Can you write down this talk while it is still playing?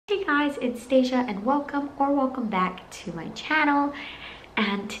Hey guys, it's Stasia and welcome back to my channel.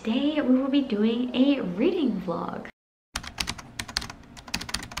 And today we will be doing a reading vlog.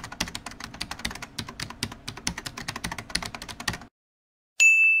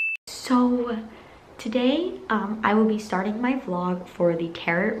 So today I will be starting my vlog for the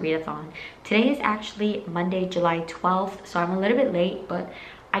Tarot Readathon. Today is actually Monday, July 12th, so I'm a little bit late, but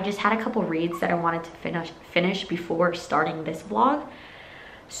I just had a couple reads that I wanted to finish before starting this vlog.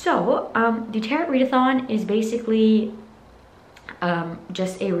 So the Tarot Readathon is basically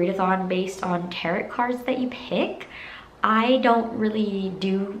just a readathon based on tarot cards that you pick. I don't really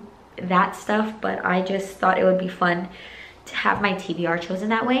do that stuff, but I just thought it would be fun to have my TBR chosen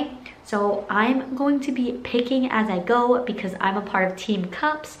that way. So I'm going to be picking as I go because I'm a part of Team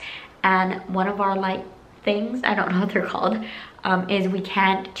Cups, and one of our things, I don't know what they're called, is we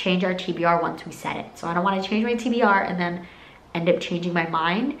can't change our TBR once we set it. So I don't want to change my TBR and then end up changing my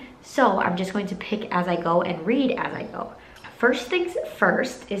mind. So I'm just going to pick as I go and read as I go. First things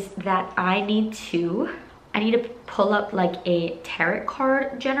first is that I need to pull up like a tarot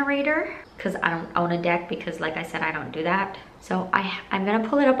card generator because I don't own a deck, because like I said, I don't do that. So I'm gonna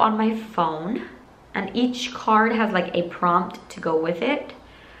pull it up on my phone, and each card has like a prompt to go with it.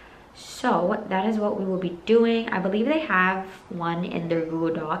 So that is what we will be doing. I believe they have one in their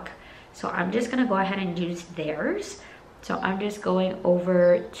Google Doc, so I'm just gonna go ahead and use theirs. So I'm just going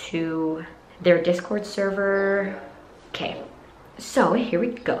over to their Discord server. Okay, so here we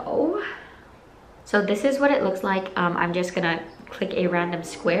go. So this is what it looks like. I'm just gonna click a random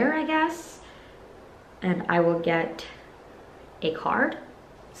square, I guess, and I will get a card.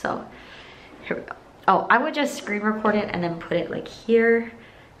 So here we go. Oh, I would just screen record it and then put it like here,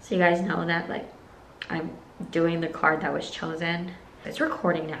 so you guys know that like I'm doing the card that was chosen. It's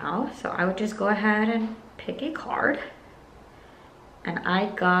recording now, so I would just go ahead and pick a card. And I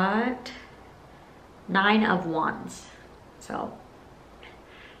got 9 of Wands. So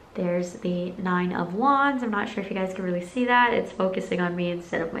there's the 9 of Wands. I'm not sure if you guys can really see that. It's focusing on me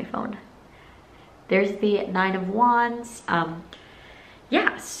instead of my phone. There's the 9 of Wands.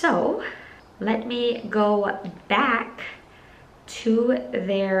 Yeah, so let me go back to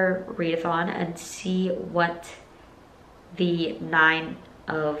their readathon and see what the 9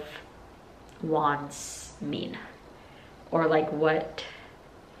 of Wands mean. Or like what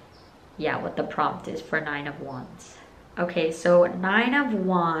the prompt is for 9 of Wands. Okay, so 9 of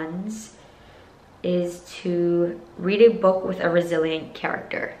Wands is to read a book with a resilient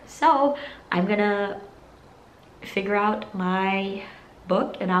character. So I'm gonna figure out my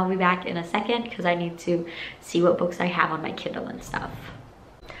book and I'll be back in a second because I need to see what books I have on my Kindle and stuff.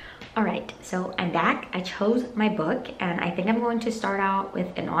 All right, so I'm back. I chose my book and I think I'm going to start out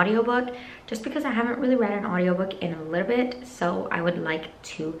with an audiobook just because I haven't really read an audiobook in a little bit, so I would like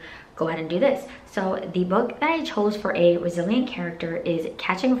to go ahead and do this. So the book that I chose for a resilient character is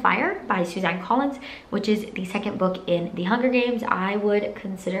Catching Fire by Suzanne Collins, which is the second book in the Hunger Games. I would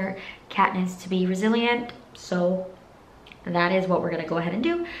consider Katniss to be resilient, so that is what we're gonna go ahead and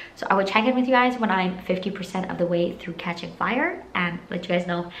do. So I will check in with you guys when I'm 50% of the way through Catching Fire and let you guys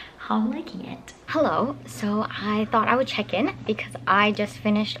know how I'm liking it. Hello, so I thought I would check in because I just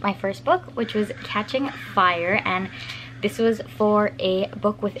finished my first book, which was Catching Fire, and this was for a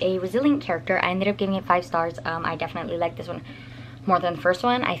book with a resilient character. I ended up giving it 5 stars. I definitely like this one more than the first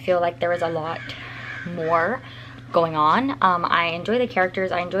one. I feel like there was a lot more going on. I enjoy the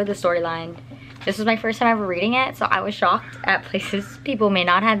characters, I enjoy the storyline. This was my first time ever reading it, so I was shocked at places people may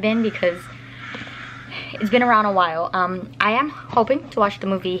not have been because it's been around a while. I am hoping to watch the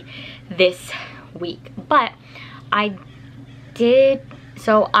movie this week, but I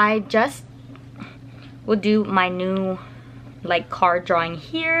just will do my new card drawing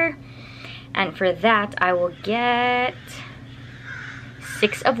here, and for that I will get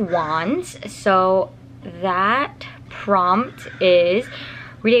 6 of Wands. So that prompt is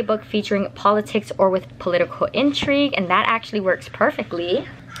read a book featuring politics or with political intrigue, and that actually works perfectly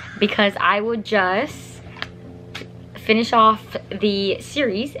because I would just finish off the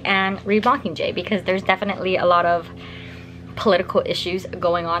series and read Mockingjay because there's definitely a lot of political issues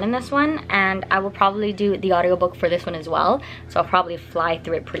going on in this one, and I will probably do the audiobook for this one as well, so I'll probably fly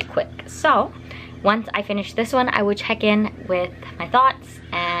through it pretty quick. So once I finish this one, I will check in with my thoughts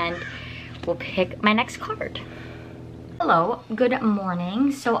and we'll pick my next card. Hello, good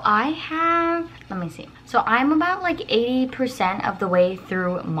morning. So I have, let me see. So I'm about 80% of the way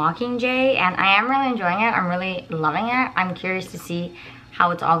through Mockingjay, and I am really enjoying it. I'm really loving it. I'm curious to see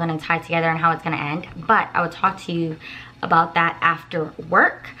how it's all gonna tie together and how it's gonna end, but I will talk to you about that after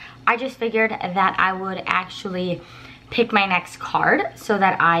work. I just figured that I would actually pick my next card so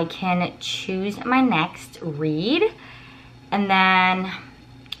that I can choose my next read, and then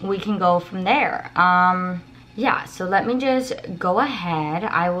we can go from there. Yeah, so let me just go ahead.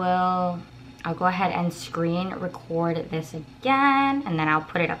 I'll go ahead and screen record this again, and then I'll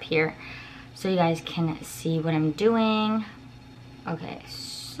put it up here so you guys can see what I'm doing. Okay,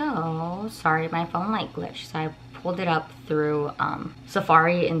 so sorry, my phone like glitched, so I pulled it up through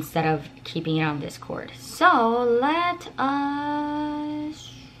Safari instead of keeping it on Discord. So let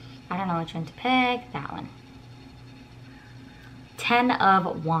us, I don't know which one to pick, that one. 10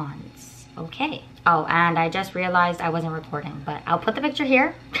 of Wands, okay. Oh, and I just realized I wasn't recording, but I'll put the picture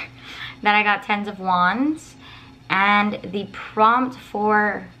here that I got 10s of Wands, and the prompt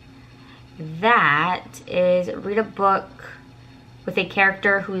for that is read a book with a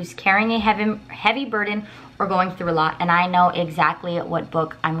character who's carrying a heavy burden or going through a lot, and I know exactly what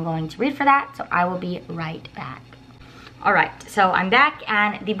book I'm going to read for that, so I will be right back. All right, so I'm back,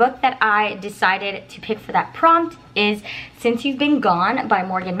 and the book that I decided to pick for that prompt is Since You've Been Gone by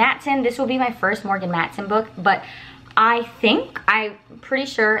Morgan Matson. This will be my first Morgan Matson book, but I'm pretty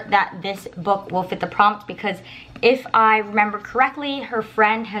sure that this book will fit the prompt because if I remember correctly, her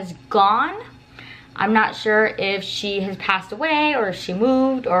friend has gone. I'm not sure if she has passed away or if she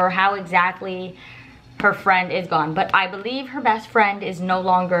moved or how exactly her friend is gone, but I believe her best friend is no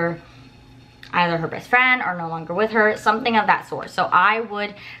longer either her best friend or no longer with her, something of that sort. So I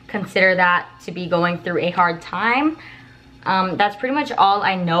would consider that to be going through a hard time. That's pretty much all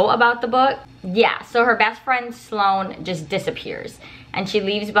I know about the book. Yeah, so her best friend Sloane just disappears and she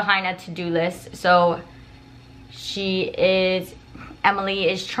leaves behind a to-do list. So Emily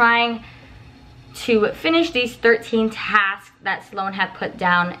is trying to finish these 13 tasks that Sloane had put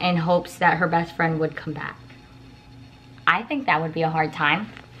down in hopes that her best friend would come back. I think that would be a hard time.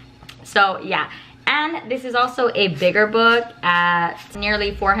 So yeah, and this is also a bigger book at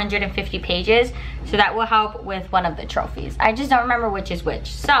nearly 450 pages, so that will help with one of the trophies. I just don't remember which is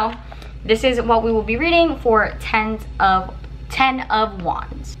which. So this is what we will be reading for 10 of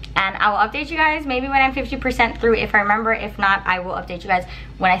Wands. And I will update you guys maybe when I'm 50% through if I remember. If not, I will update you guys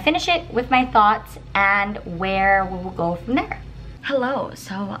when I finish it with my thoughts and where we will go from there. Hello,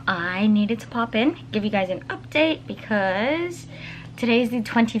 so I needed to pop in, give you guys an update because today's the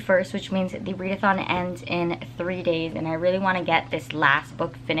 21st, which means that the readathon ends in 3 days, and I really want to get this last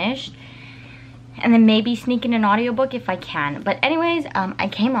book finished and then maybe sneak in an audiobook if I can. But anyways, I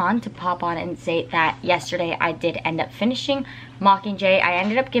came on to pop on and say that yesterday I did end up finishing Mockingjay. I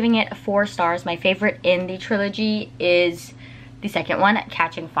ended up giving it 4 stars. My favorite in the trilogy is the second one,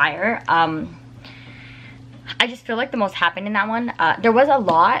 Catching Fire. I just feel like the most happened in that one. There was a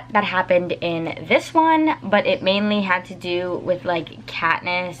lot that happened in this one, but it mainly had to do with like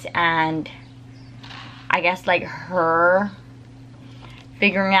Katniss and I guess like her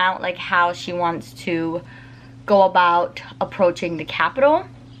figuring out like how she wants to go about approaching the Capitol.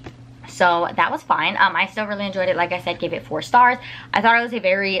 So that was fine. I still really enjoyed it. Like I said, gave it 4 stars. I thought it was a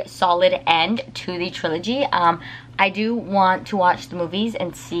very solid end to the trilogy. I do want to watch the movies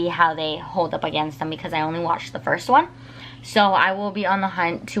and see how they hold up against them because I only watched the first one. So I will be on the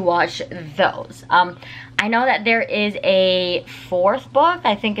hunt to watch those. I know that there is a 4th book.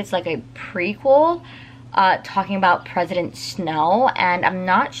 I think it's like a prequel talking about President Snow. And I'm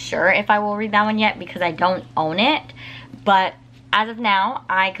not sure if I will read that one yet because I don't own it. But as of now,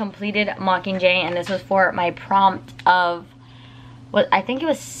 I completed Mockingjay, and this was for my prompt of, what, I think it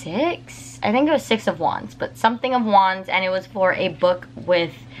was 6? I think it was 6 of Wands, but something of Wands, and it was for a book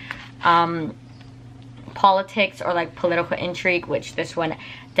with politics or like political intrigue, which this one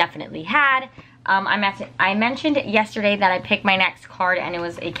definitely had. I mentioned yesterday that I picked my next card, and it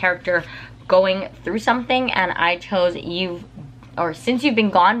was a character going through something, and I chose Since You've Been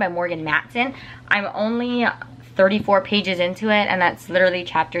Gone by Morgan Matson. I'm only 34 pages into it, and that's literally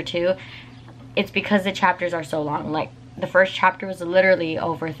chapter 2. It's because the chapters are so long. Like the first chapter was literally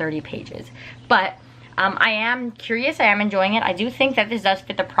over 30 pages. But I am curious. I am enjoying it. I do think that this does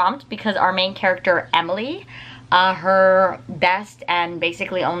fit the prompt because our main character Emily, her best and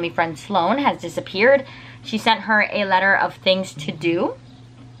basically only friend Sloane, has disappeared. She sent her a letter of things to do,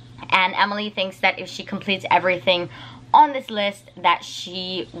 and Emily thinks that if she completes everything on this list that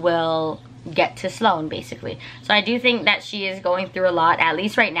she will get to Sloane, basically. So I do think that she is going through a lot, at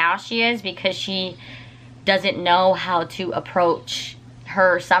least right now she is, because she doesn't know how to approach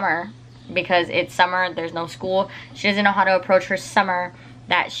her summer because it's summer, there's no school. She doesn't know how to approach her summer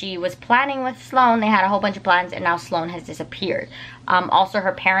that she was planning with Sloane. They had a whole bunch of plans, and now Sloane has disappeared. Also,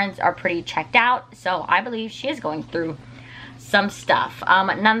 her parents are pretty checked out, so I believe she is going through some stuff.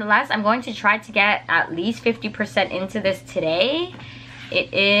 Nonetheless, I'm going to try to get at least 50% into this today.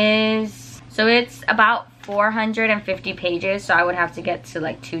 So it's about 450 pages, so I would have to get to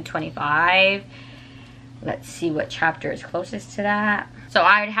like 225. Let's see what chapter is closest to that. So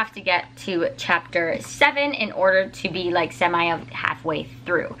I would have to get to chapter 7 in order to be like halfway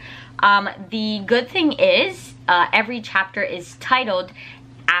through. The good thing is every chapter is titled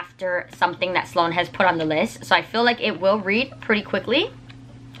after something that Sloan has put on the list, so I feel like it will read pretty quickly,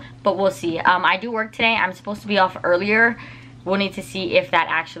 but we'll see. I do work today. I'm supposed to be off earlier. We'll need to see if that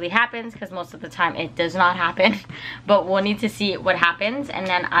actually happens, because most of the time it does not happen. But we'll need to see what happens, and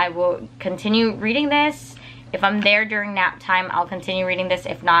then I will continue reading this. If I'm there during nap time, I'll continue reading this.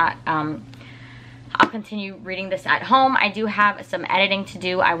 If not, I'll continue reading this at home. I do have some editing to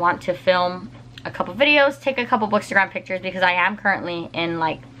do. I want to film a couple videos, take a couple Bookstagram pictures, because I am currently in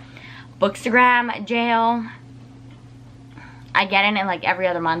like Bookstagram jail. I get in like every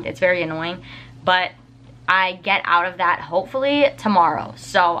other month. It's very annoying, but I get out of that hopefully tomorrow.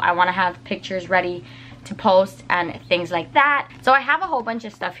 So I want to have pictures ready to post and things like that. So I have a whole bunch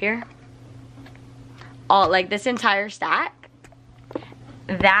of stuff here. All like this entire stack.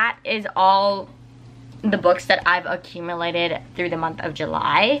 That is all the books that I've accumulated through the month of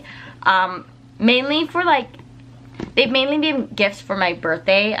July. Mainly for like, they've mainly been gifts for my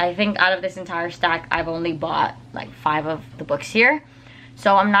birthday. I think out of this entire stack, I've only bought like 5 of the books here.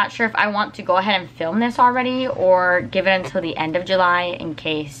 So I'm not sure if I want to go ahead and film this already or give it until the end of July in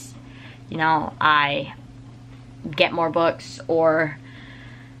case, you know, I get more books or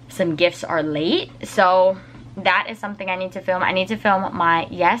some gifts are late. So that is something I need to film. I need to film my,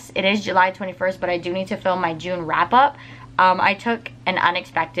 yes, it is July 21st, but I do need to film my June wrap up. I took an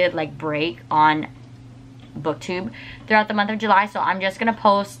unexpected like break on BookTube throughout the month of July, so I'm just gonna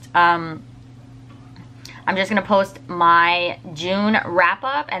post my June wrap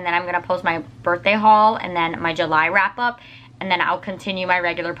up, and then I'm gonna post my birthday haul, and then my July wrap up, and then I'll continue my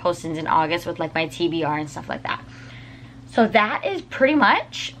regular postings in August with like my TBR and stuff like that. So that is pretty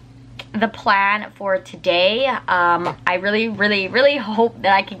much the plan for today. I really hope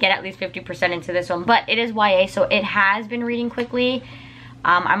that I can get at least 50% into this one, but it is YA, so it has been reading quickly.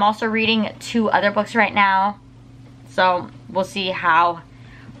 I'm also reading 2 other books right now, so we'll see how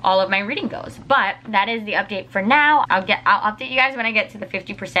all of my reading goes. But that is the update for now. I'll update you guys when I get to the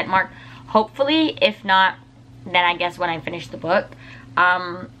 50% mark, hopefully. If not, then I guess when I finish the book.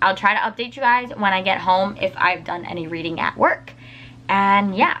 I'll try to update you guys when I get home if I've done any reading at work.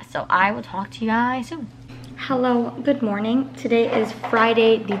 And yeah, so I will talk to you guys soon. Hello, good morning. Today is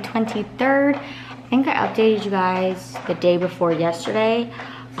Friday the 23rd. I think I updated you guys the day before yesterday,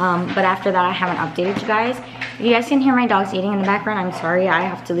 but after that I haven't updated you guys. If you guys can hear my dogs eating in the background, I'm sorry. I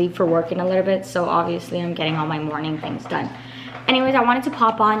have to leave for work in a little bit, so obviously I'm getting all my morning things done. Anyways, I wanted to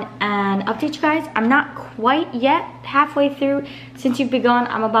pop on and update you guys. I'm not quite yet halfway through Since You've Begun.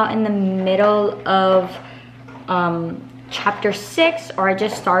 I'm about in the middle of chapter 6, or I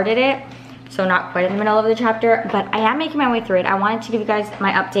just started it, so not quite in the middle of the chapter, but I am making my way through it. I wanted to give you guys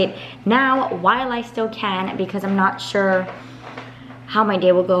my update now while I still can, because I'm not sure how my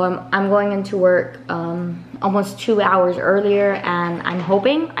day will go. I'm going into work almost 2 hours earlier, and I'm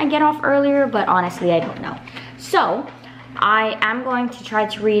hoping I get off earlier, but honestly I don't know. So I am going to try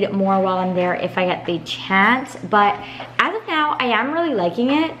to read more while I'm there if I get the chance, but as of now I am really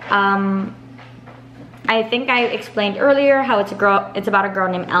liking it. I think I explained earlier how it's about a girl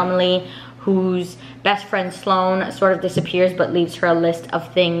named Emily whose best friend Sloan sort of disappears but leaves her a list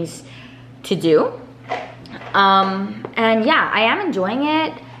of things to do. And yeah, I am enjoying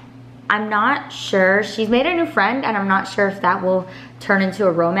it. I'm not sure. She's made a new friend, and I'm not sure if that will turn into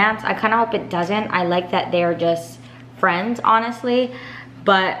a romance. I kind of hope it doesn't. I like that they're just friends, honestly,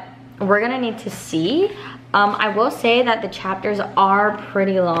 but we're gonna need to see. I will say that the chapters are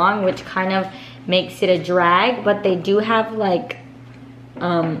pretty long, which kind of makes it a drag, but they do have like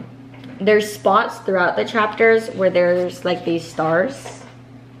there's spots throughout the chapters where there's like these stars.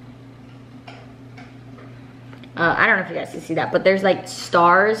 I don't know if you guys can see that, but there's like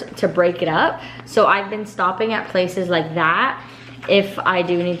stars to break it up. So I've been stopping at places like that if I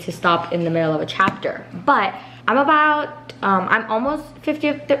do need to stop in the middle of a chapter. But I'm almost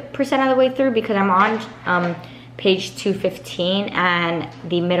 50% of the way through, because I'm on page 215 and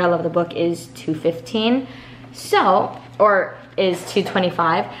the middle of the book is 215. So, or is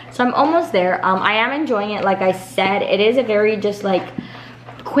 225. So I'm almost there. I am enjoying it. Like I said, it is a very just like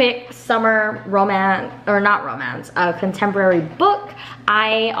quick summer romance, or not romance, a contemporary book.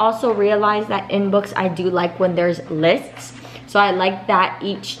 I also realized that in books I do like when there's lists. So I like that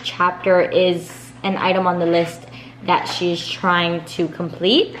each chapter is an item on the list that she's trying to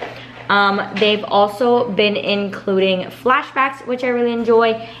complete. They've also been including flashbacks, which I really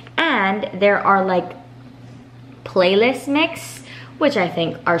enjoy, and there are like playlist mix, which I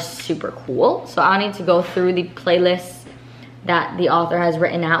think are super cool. So I'll need to go through the playlists that the author has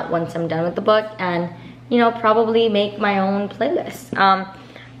written out once I'm done with the book, and you know, probably make my own playlist.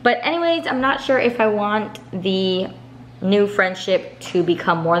 But anyways, I'm not sure if I want the new friendship to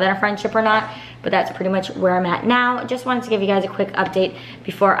become more than a friendship or not, but that's pretty much where I'm at now. Just wanted to give you guys a quick update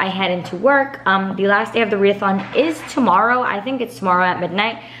before I head into work. The last day of the readathon is tomorrow. I think it's tomorrow at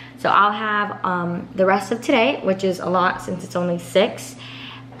midnight. So I'll have the rest of today, which is a lot since it's only 6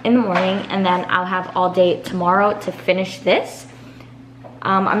 in the morning, and then I'll have all day tomorrow to finish this.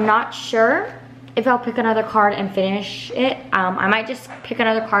 I'm not sure if I'll pick another card and finish it. I might just pick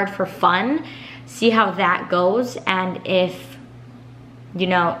another card for fun, see how that goes, and if, you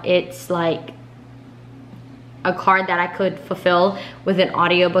know, it's like a card that I could fulfill with an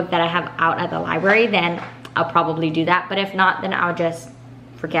audiobook that I have out at the library, then I'll probably do that. But if not, then I'll just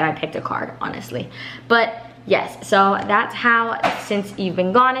forget I picked a card, honestly. But yes, so that's how Since You've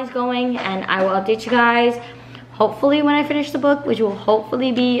Been Gone is going, and I will update you guys hopefully when I finish the book, which will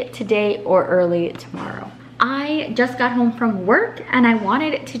hopefully be today or early tomorrow. I just got home from work and I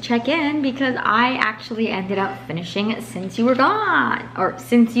wanted to check in because I actually ended up finishing Since You Were Gone, or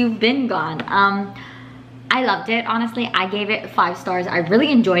Since You've Been Gone. I loved it, honestly. I gave it 5 stars. I really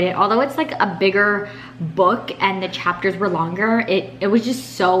enjoyed it. Although it's like a bigger book and the chapters were longer, it was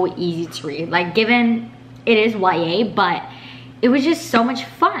just so easy to read. Like, given it is YA, but it was just so much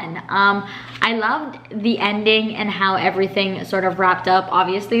fun. I loved the ending and how everything sort of wrapped up.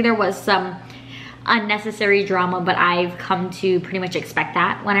 Obviously, there was some unnecessary drama, but I've come to pretty much expect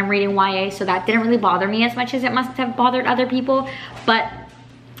that when I'm reading YA, so that didn't really bother me as much as it must have bothered other people. But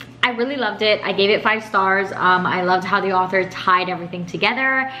I really loved it. I gave it 5 stars. I loved how the author tied everything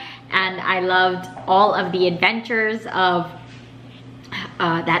together, and I loved all of the adventures of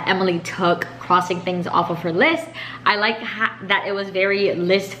that Emily took, crossing things off of her list. I like that it was very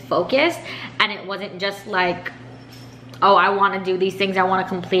list focused, and it wasn't just like, oh, I want to do these things, I want to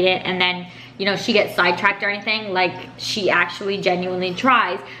complete it, and then, you know, she gets sidetracked or anything. Like, she actually genuinely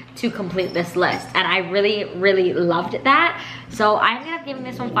tries to complete this list, and I really, really loved that. So I'm gonna give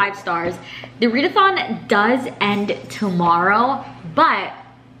this one 5 stars. The readathon does end tomorrow, but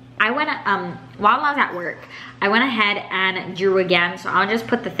I went, while I was at work, I went ahead and drew again. So I'll just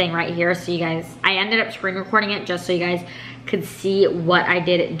put the thing right here so you guys, I ended up screen recording it just so you guys could see what I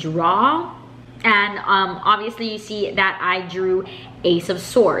did draw. And obviously you see that I drew Ace of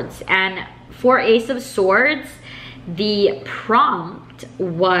Swords. And for Ace of Swords, the prompt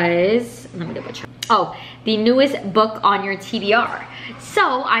was, let me double check. Oh, the newest book on your TBR.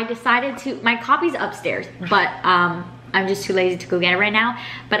 So I decided to, my copy's upstairs, but I'm just too lazy to go get it right now.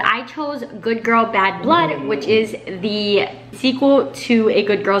 But I chose Good Girl, Bad Blood, which is the sequel to A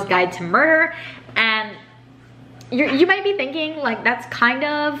Good Girl's Guide to Murder. And you might be thinking, like, that's kind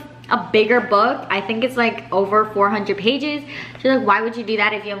of a bigger book. I think it's like over 400 pages. So like, why would you do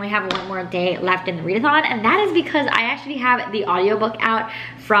that if you only have 1 more day left in the readathon? And that is because I actually have the audiobook out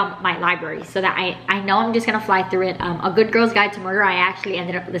from my library, so that I know I'm just gonna fly through it. A Good Girl's Guide to Murder I actually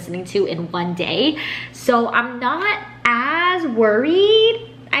ended up listening to in 1 day, so I'm not as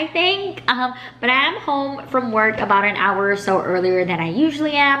worried, I think. But I am home from work about an hour or so earlier than I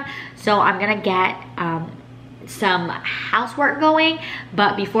usually am, so I'm gonna get some housework going.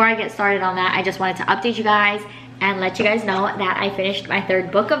 But before I get started on that, I just wanted to update you guys and let you guys know that I finished my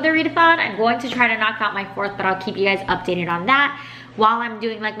 3rd book of the readathon. I'm going to try to knock out my 4th, but I'll keep you guys updated on that. While I'm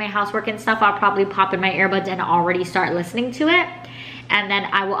doing like my housework and stuff, I'll probably pop in my earbuds and already start listening to it. And then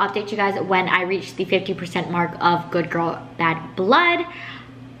I will update you guys when I reach the 50% mark of Good Girl, Bad Blood.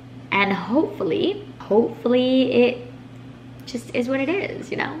 And hopefully it just is what it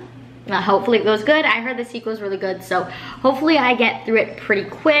is, you know? Hopefully it goes good. I heard the sequel is really good, so hopefully I get through it pretty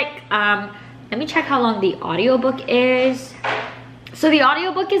quick. Let me check how long the audiobook is. So the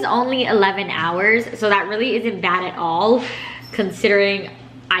audiobook is only 11 hours, so that really isn't bad at all, considering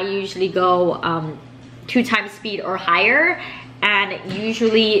I usually go 2 times speed or higher, and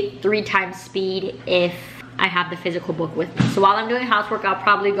usually 3 times speed if I have the physical book with me. So while I'm doing housework, I'll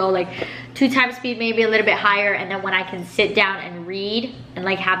probably go like 2 times speed, maybe a little bit higher, and then when I can sit down and read and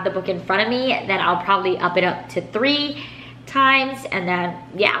like have the book in front of me, then I'll probably up it up to 3 times, and then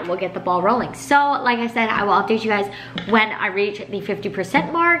yeah, we'll get the ball rolling. So like I said, I will update you guys when I reach the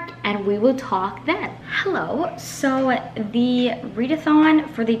 50% mark, and we will talk then. Hello. So the readathon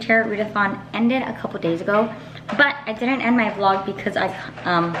for the Tarot Readathon ended a couple days ago, but I didn't end my vlog because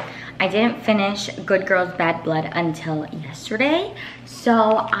I I didn't finish Good Girls Bad Blood until yesterday,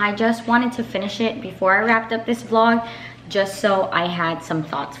 so I just wanted to finish it before I wrapped up this vlog, just so I had some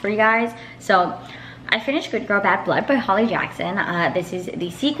thoughts for you guys. So I finished Good Girl Bad Blood by Holly Jackson. This is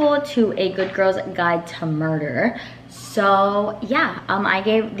the sequel to A Good Girl's Guide to Murder. So yeah, I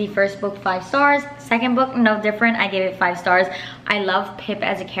gave the first book 5 stars. Second book, no different, I gave it 5 stars. I love Pip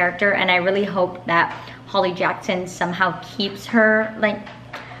as a character, and I really hope that Holly Jackson somehow keeps her like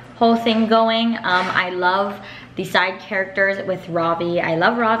whole thing going. I love the side characters with Ravi. I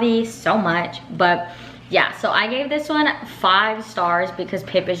love Ravi so much, but yeah, so I gave this one 5 stars because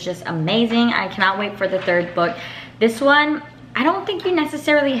Pip is just amazing. I cannot wait for the 3rd book. This one, I don't think you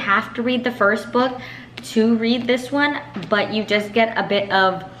necessarily have to read the first book to read this one, but you just get a bit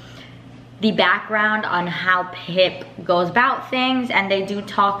of the background on how Pip goes about things, and they do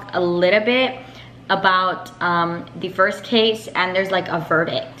talk a little bit about the first case, and there's like a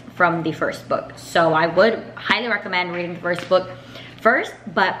verdict from the first book. So I would highly recommend reading the first book first,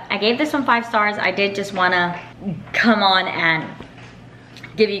 but I gave this one 5 stars. I did just wanna come on and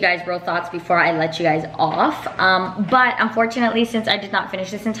give you guys real thoughts before I let you guys off. But unfortunately, since I did not finish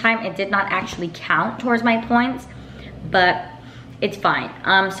this in time, it did not actually count towards my points, but it's fine.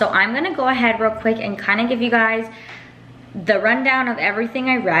 So I'm gonna go ahead real quick and kind of give you guys the rundown of everything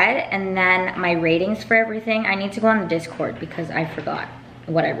I read and then my ratings for everything. I need to go on the Discord because I forgot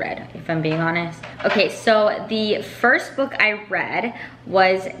what I read, if I'm being honest. Okay, so the first book I read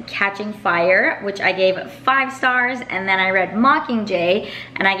was Catching Fire, which I gave 5 stars, and then I read Mockingjay,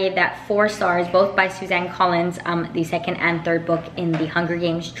 and I gave that 4 stars, both by Suzanne Collins, the 2nd and 3rd book in the Hunger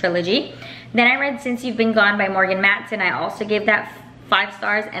Games trilogy. Then I read Since You've Been Gone by Morgan Matson. I also gave that 5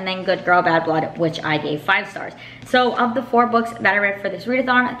 stars, and then Good Girl Bad Blood, which I gave 5 stars. So of the 4 books that I read for this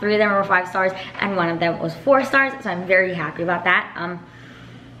readathon, 3 of them were 5 stars, and 1 of them was 4 stars, so I'm very happy about that.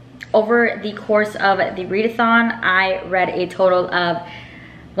 Over the course of the readathon, I read a total of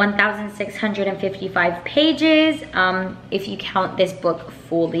 1,655 pages, if you count this book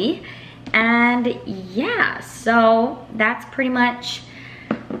fully. And yeah, so that's pretty much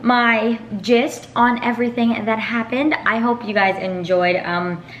my gist on everything that happened. I hope you guys enjoyed.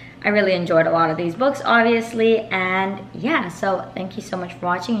 I really enjoyed a lot of these books, obviously, and yeah, so thank you so much for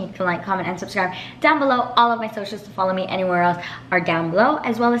watching. You can like, comment, and subscribe down below. All of my socials to follow me anywhere else are down below,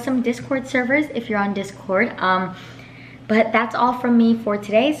 as well as some Discord servers if you're on Discord. But that's all from me for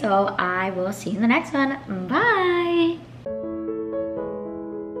today, so I will see you in the next one. Bye!